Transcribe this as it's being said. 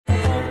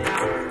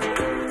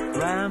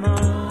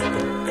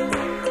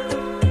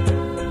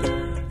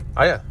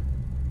Hiya,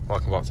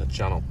 welcome back to the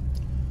channel.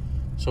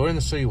 So we're in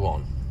the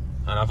C1,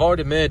 and I've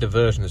already made a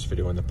version of this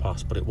video in the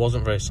past, but it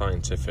wasn't very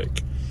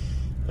scientific,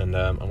 and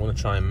I'm going to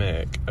try and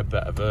make a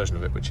better version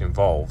of it, which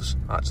involves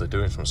actually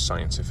doing some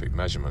scientific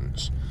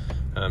measurements.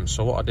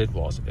 So what I did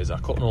is I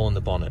cut an hole in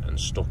the bonnet and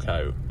stuck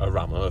out a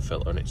ram air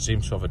filter, and it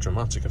seemed to have a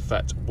dramatic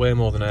effect, way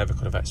more than I ever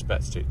could have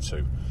expected it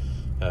to,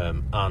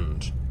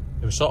 and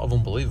it was sort of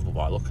unbelievable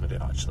by looking at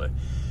it actually.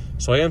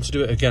 So I aim to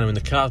do it again. I mean,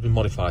 the car's been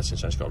modified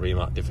since then. It's got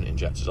remarked, different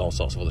injectors, all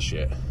sorts of other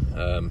shit.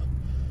 And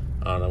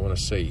I want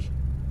to see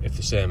if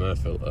the same air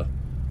filter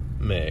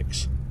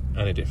makes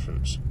any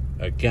difference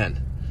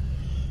again.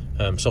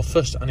 So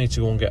first I need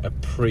to go and get a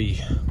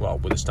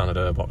with a standard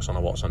airbox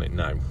on what's on it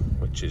now,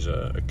 which is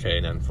a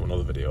K&N from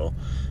another video,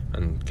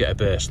 and get a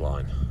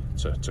baseline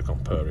to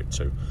compare it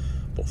to.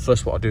 But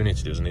first what I do need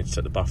to do is I need to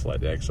take the baffle out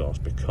of the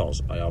exhaust,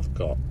 because I have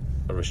got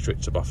a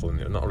restrictor baffle in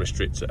there, not a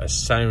restrictor, a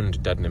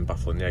sound deadening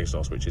baffle in the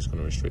exhaust, which is going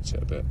to restrict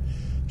it a bit.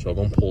 So I'm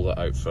going to pull that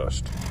out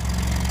first.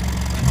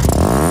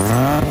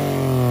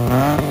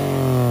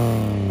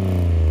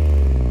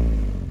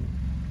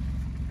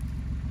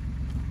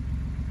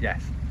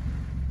 Yes.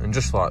 And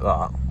just like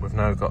that, we've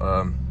now got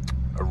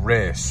a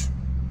race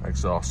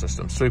exhaust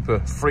system, super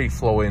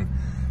free-flowing,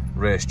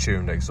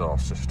 race-tuned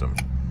exhaust system.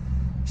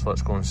 So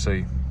let's go and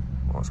see.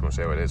 Well, let's go and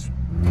see how it is.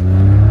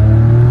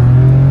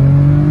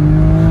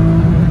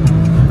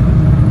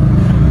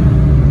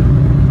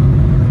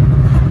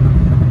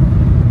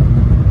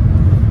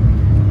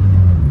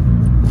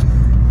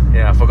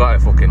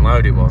 Forgot how fucking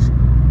loud it was.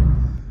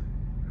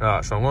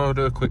 Right, so I'm going to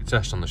do a quick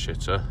test on the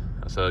shitter,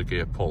 a third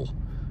gear pull.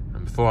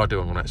 And before I do,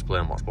 I'm going to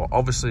explain what's what.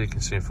 Obviously, you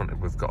can see in front of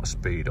it, we've got a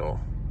speedo.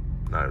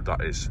 Now,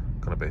 that is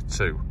going to be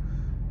 2.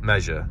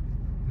 Measure.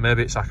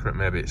 Maybe it's accurate,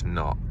 maybe it's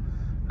not.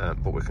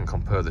 But we can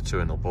compare the two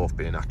and they'll both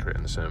be inaccurate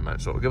in the same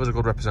amount. So it'll give us a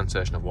good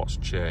representation of what's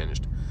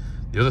changed.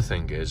 The other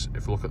thing is,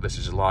 if we look at this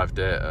as live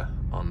data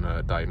on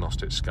a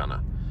diagnostic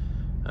scanner,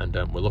 and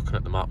we're looking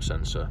at the map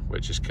sensor,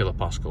 which is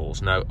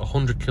kilopascals. Now,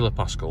 100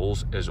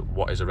 kilopascals is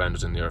what is around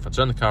us in the air. If I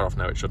turn the car off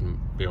now, it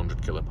shouldn't be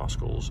 100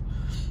 kilopascals.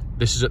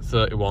 This is at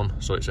 31,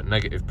 so it's at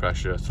negative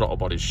pressure. Throttle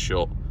body's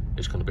shut,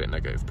 it's going to be at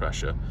negative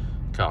pressure.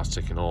 Car's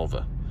ticking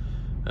over.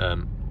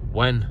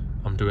 When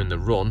I'm doing the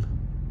run,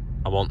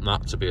 I want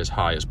that to be as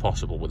high as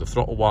possible. With the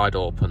throttle wide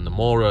open, the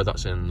more air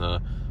that's in there,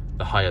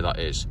 the higher that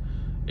is.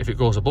 If it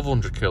goes above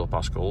 100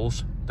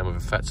 kilopascals, then we've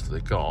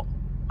effectively got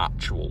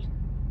actual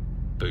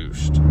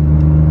boost.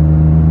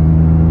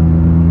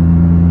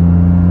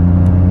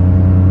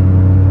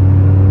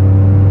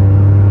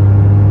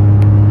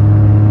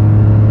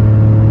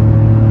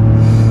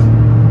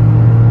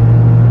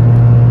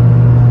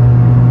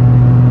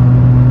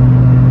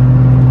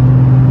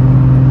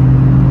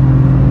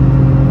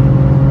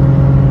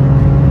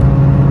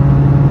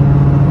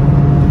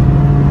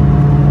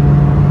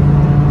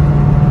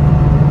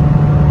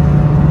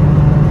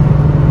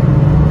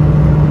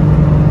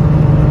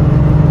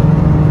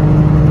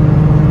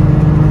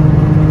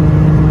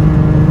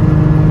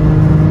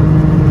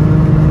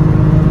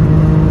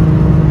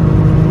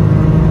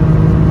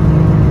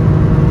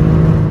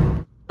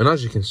 And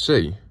as you can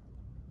see,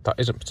 that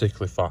isn't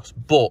particularly fast,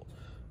 but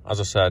as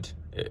I said,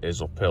 it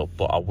is uphill.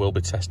 But I will be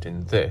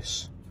testing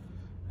this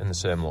in the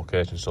same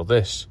location, so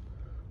this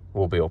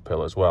will be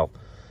uphill as well.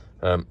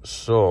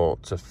 So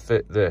to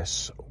fit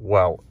this,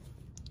 well,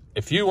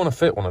 if you want to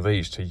fit one of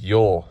these to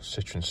your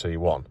Citroen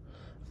C1,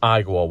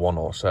 Aygo or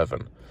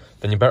 107,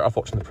 then you're better off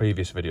watching the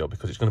previous video,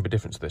 because it's going to be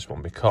different to this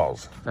one.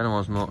 Because if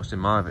anyone's noticed in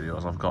my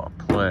videos, I've got a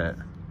plate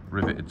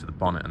riveted to the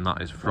bonnet, and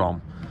that is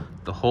from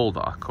the hole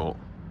that I cut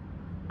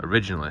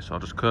originally. So I'll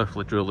just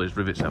carefully drill these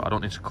rivets out. I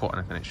don't need to cut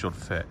anything, it should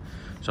fit.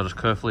 So I'll just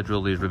carefully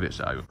drill these rivets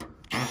out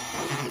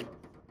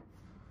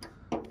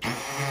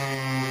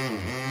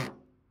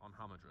on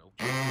hammer drill.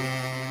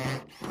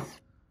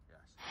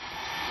 Yes.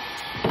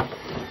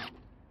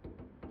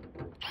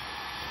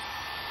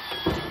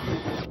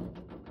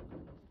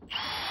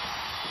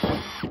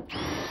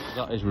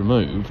 That is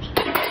removed.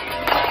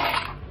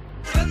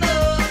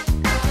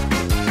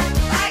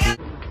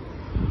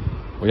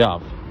 We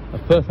have a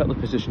perfectly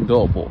positioned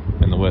door bolt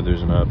in the way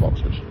there's an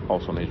airbox, which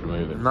also needs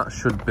removing. And that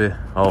should be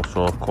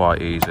also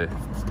quite easy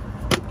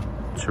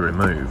to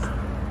remove.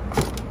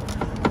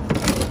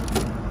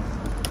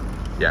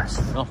 Yes.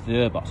 Off the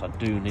airbox, I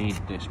do need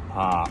this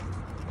part,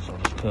 so I'll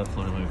just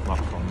carefully remove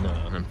that from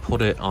there and then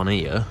put it on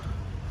here,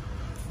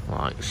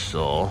 like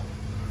so.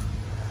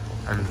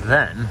 And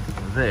then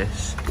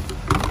this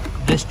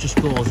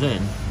just goes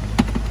in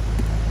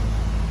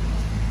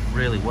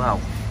really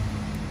well,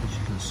 as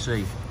you can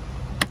see.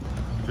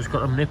 Just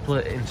got to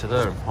manipulate it into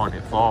there and point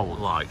it forward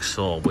like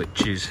so,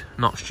 which is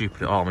not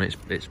stupid at all. I mean,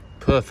 it's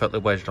perfectly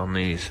wedged on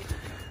these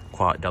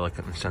quite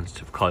delicate and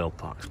sensitive coil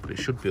packs, but it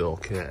should be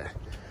okay.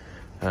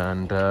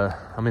 And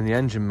I mean, the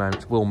engine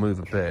mount will move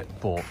a bit,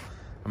 but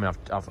I mean,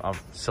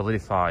 I've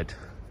solidified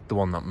the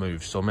one that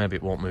moves, so maybe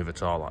it won't move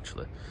at all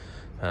actually.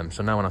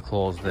 So now when I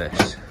close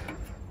this,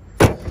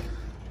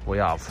 we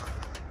have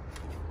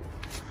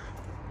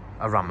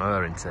a ram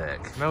air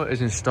intake. Now it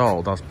is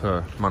installed as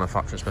per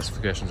manufacturer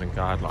specifications and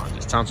guidelines,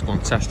 it's time to go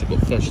and test it,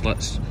 but first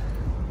let's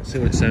see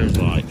what it sounds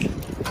like.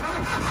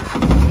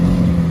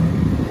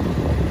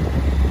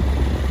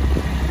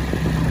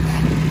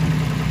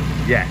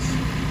 Yes.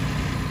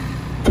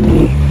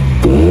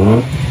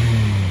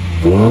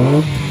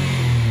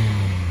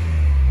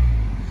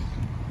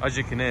 As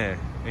you can hear,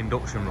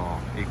 induction roar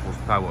equals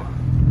power.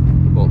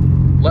 But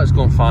let's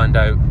go and find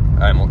out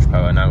how much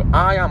power. Now,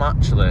 I am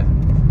actually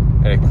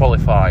a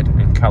qualified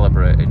and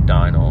calibrated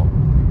dyno,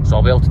 so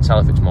I'll be able to tell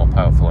if it's more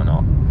powerful or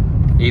not,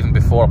 even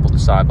before I put the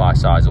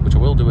side-by-sides up, which I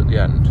will do at the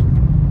end.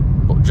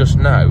 But just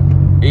now,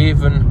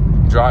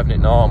 even driving it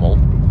normal,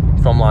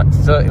 from like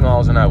 30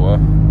 miles an hour,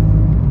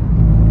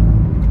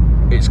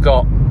 it's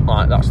got,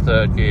 like, that's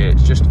third gear,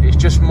 it's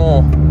just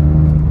more,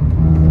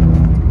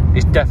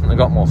 it's definitely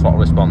got more throttle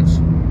response.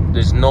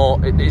 There's no,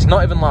 it's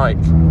not even like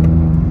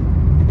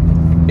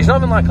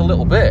a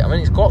little bit. I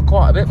mean, it's got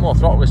quite a bit more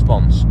throttle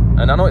response.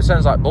 And I know it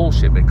sounds like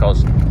bullshit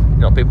because, you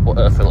know, people put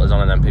air filters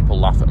on and then people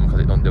laugh at them because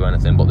it doesn't do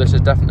anything. But this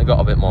has definitely got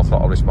a bit more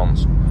throttle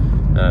response.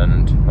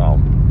 And, well,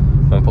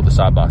 when we put the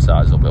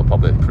side-by-sides up, it'll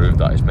probably prove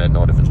that it's made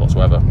no difference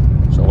whatsoever.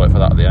 So I'll wait for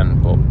that at the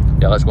end. But,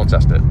 yeah, let's go and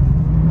test it.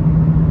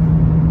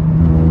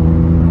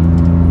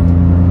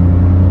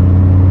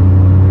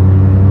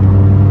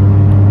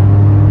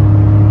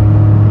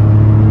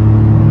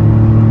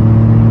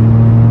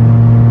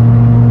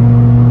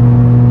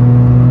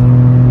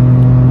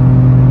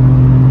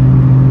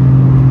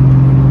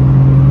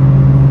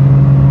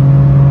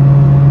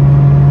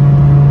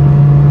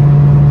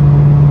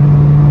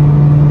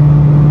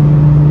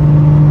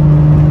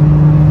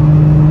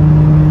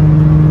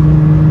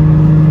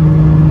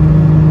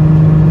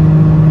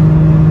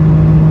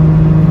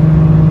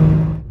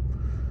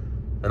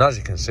 And as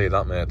you can see,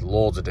 that made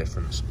loads of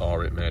difference,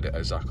 or it made it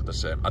exactly the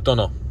same. I don't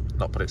know,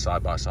 not put it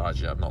side by side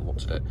yet, I've not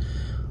looked at it.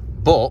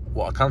 But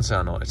what I can say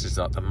I noticed is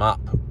that the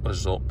map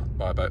was up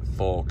by about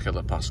 4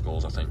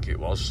 kilopascals, I think it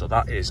was. So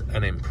that is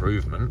an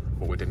improvement,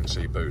 but we didn't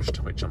see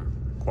boost, which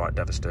I'm quite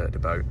devastated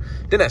about.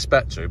 Didn't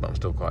expect to, but I'm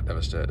still quite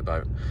devastated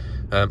about.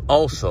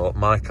 Also,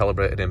 my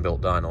calibrated inbuilt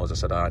dyno, as I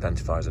said, I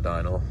identify as a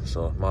dyno.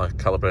 So my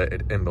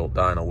calibrated inbuilt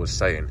dyno was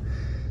saying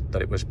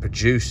that it was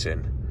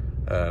producing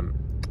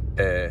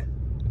a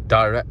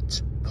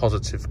direct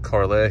positive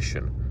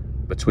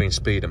correlation between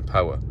speed and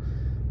power.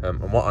 And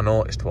what I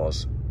noticed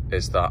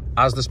is that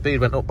as the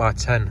speed went up by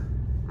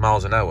 10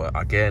 miles an hour,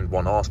 I gained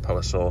 1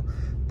 horsepower. So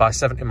by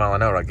 70 mile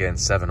an hour, I gained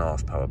 7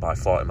 horsepower. By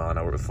 40 mile an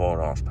hour, 4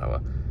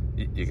 horsepower.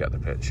 You get the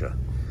picture.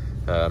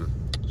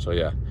 So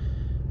yeah.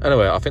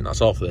 Anyway, I think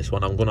that's all for this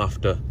one. I'm gonna have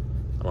to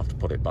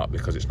put it back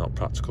because it's not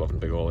practical having a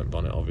big oil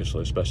on it,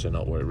 obviously, especially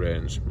not where it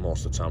rains.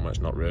 Most of the time when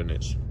it's not raining,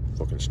 it's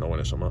fucking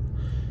snowing or something.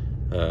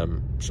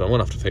 So I'm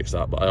gonna have to fix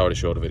that, but I already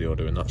showed a video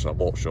doing that, so I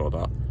won't show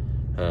that.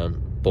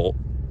 But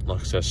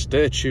like I said,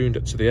 stay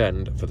tuned to the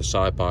end for the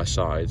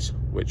side-by-sides,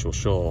 which will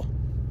show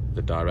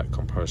the direct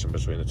comparison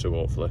between the two,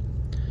 hopefully.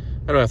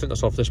 Anyway, I think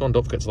that's all for this one.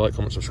 Don't forget to like,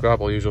 comment,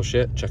 subscribe, all usual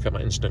shit. Check out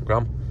my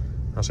Instagram.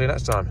 I'll see you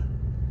next time.